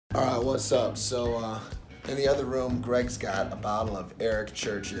Alright, what's up? So, in the other room, Greg's got a bottle of Erich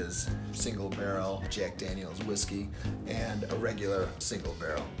Church's single barrel Jack Daniels whiskey and a regular single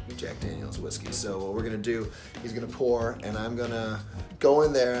barrel Jack Daniels whiskey. So what we're gonna do, he's gonna pour and I'm gonna go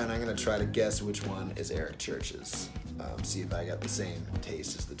in there and I'm gonna try to guess which one is Erich Church's. See if I got the same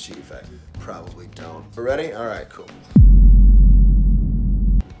taste as the Chief. I probably don't. We're ready? Alright, cool.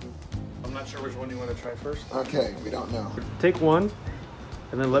 I'm not sure which one you want to try first. Okay, we don't know. Take one,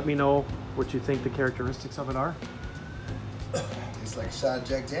 and then let me know what you think the characteristics of it are. It's like a shot of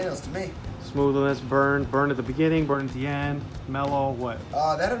Jack Daniels to me. Smoothness, burn at the beginning, burn at the end, mellow, what?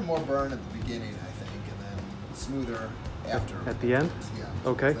 That had more burn at the beginning, I think, and then smoother after. At the end? Yeah.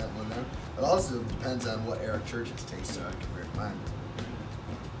 Okay. That one there. It also depends on what Erich Church's tastes are compared to mine.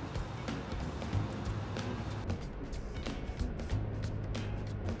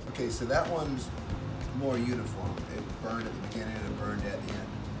 Okay, so that one's more uniform. It burned at the beginning and it burned at the end.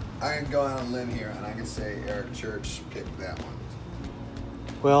 I can go on a limb here and I can say Erich Church picked that one.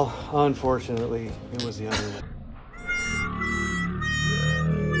 Well, unfortunately, it was the other one.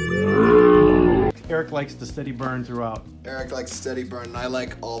 Erich likes the steady burn throughout. Erich likes steady burn and I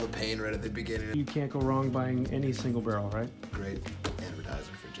like all the pain right at the beginning. You can't go wrong buying any single barrel, right? Great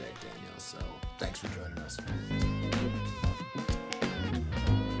advertising for Jack Daniels, so thanks for joining us.